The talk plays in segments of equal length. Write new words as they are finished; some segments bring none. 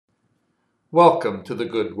Welcome to the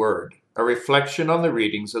Good Word, a reflection on the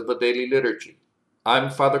readings of the daily liturgy. I'm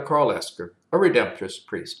Father Carl Esker, a Redemptorist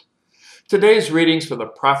priest. Today's readings from the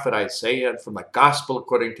prophet Isaiah and from the Gospel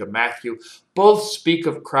according to Matthew both speak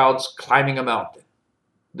of crowds climbing a mountain.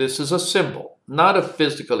 This is a symbol, not of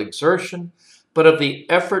physical exertion, but of the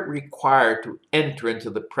effort required to enter into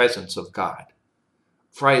the presence of God.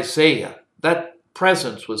 For Isaiah, that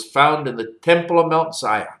presence was found in the temple of Mount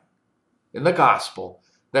Zion. In the Gospel,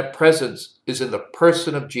 that presence is in the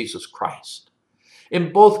person of Jesus Christ.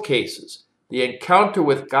 In both cases, the encounter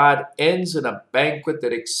with God ends in a banquet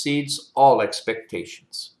that exceeds all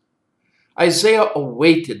expectations. Isaiah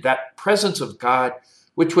awaited that presence of God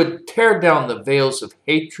which would tear down the veils of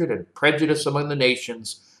hatred and prejudice among the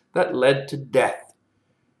nations that led to death,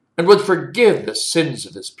 and would forgive the sins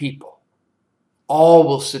of his people. All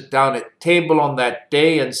will sit down at table on that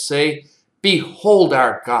day and say, "Behold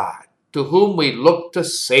our God, to whom we look to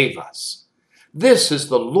save us. This is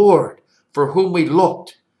the Lord for whom we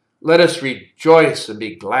looked. Let us rejoice and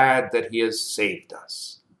be glad that he has saved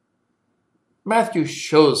us." Matthew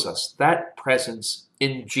shows us that presence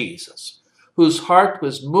in Jesus, whose heart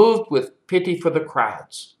was moved with pity for the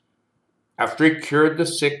crowds. After he cured the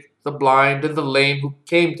sick, the blind, and the lame who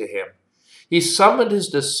came to him, he summoned his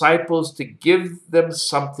disciples to give them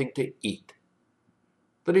something to eat.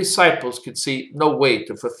 The disciples could see no way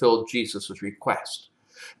to fulfill Jesus' request.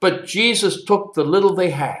 But Jesus took the little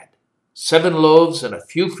they had, 7 loaves and a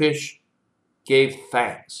few fish, gave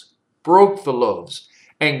thanks, broke the loaves,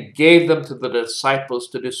 and gave them to the disciples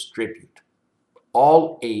to distribute.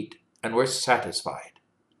 All ate and were satisfied.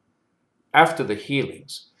 After the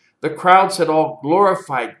healings, the crowds had all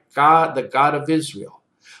glorified God, the God of Israel.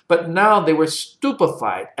 But now they were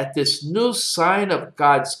stupefied at this new sign of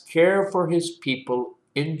God's care for his people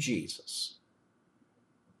in Jesus.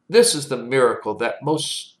 This is the miracle that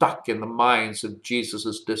most stuck in the minds of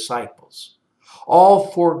Jesus' disciples. All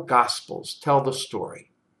 4 Gospels tell the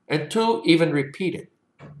story, and 2 even repeat it.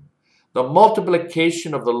 The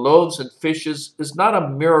multiplication of the loaves and fishes is not a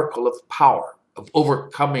miracle of power, of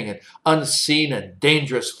overcoming an unseen and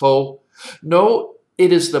dangerous foe. No,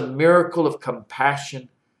 it is the miracle of compassion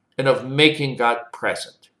and of making God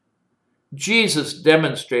present. Jesus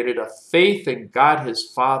demonstrated a faith in God his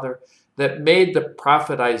Father that made the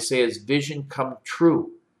prophet Isaiah's vision come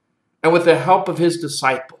true. And with the help of his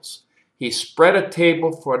disciples, he spread a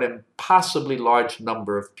table for an impossibly large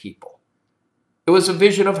number of people. It was a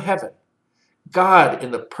vision of heaven, God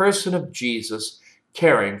in the person of Jesus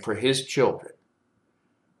caring for his children.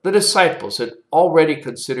 The disciples had already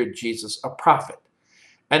considered Jesus a prophet,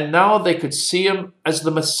 and now they could see him as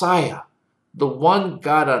the Messiah, the one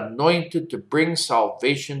God anointed to bring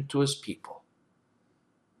salvation to his people.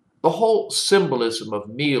 The whole symbolism of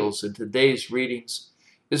meals in today's readings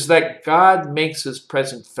is that God makes his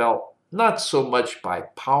presence felt not so much by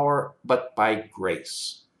power, but by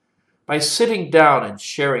grace. By sitting down and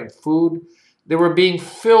sharing food, they were being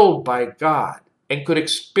filled by God and could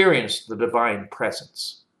experience the divine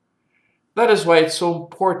presence. That is why it's so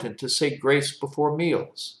important to say grace before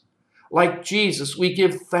meals. Like Jesus, we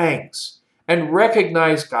give thanks and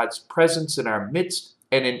recognize God's presence in our midst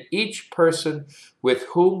and in each person with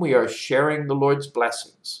whom we are sharing the Lord's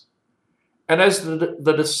blessings. And as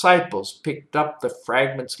the disciples picked up the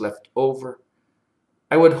fragments left over,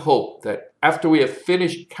 I would hope that after we have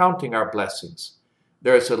finished counting our blessings,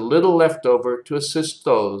 there is a little left over to assist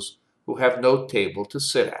those who have no table to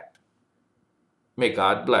sit at. May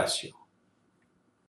God bless you.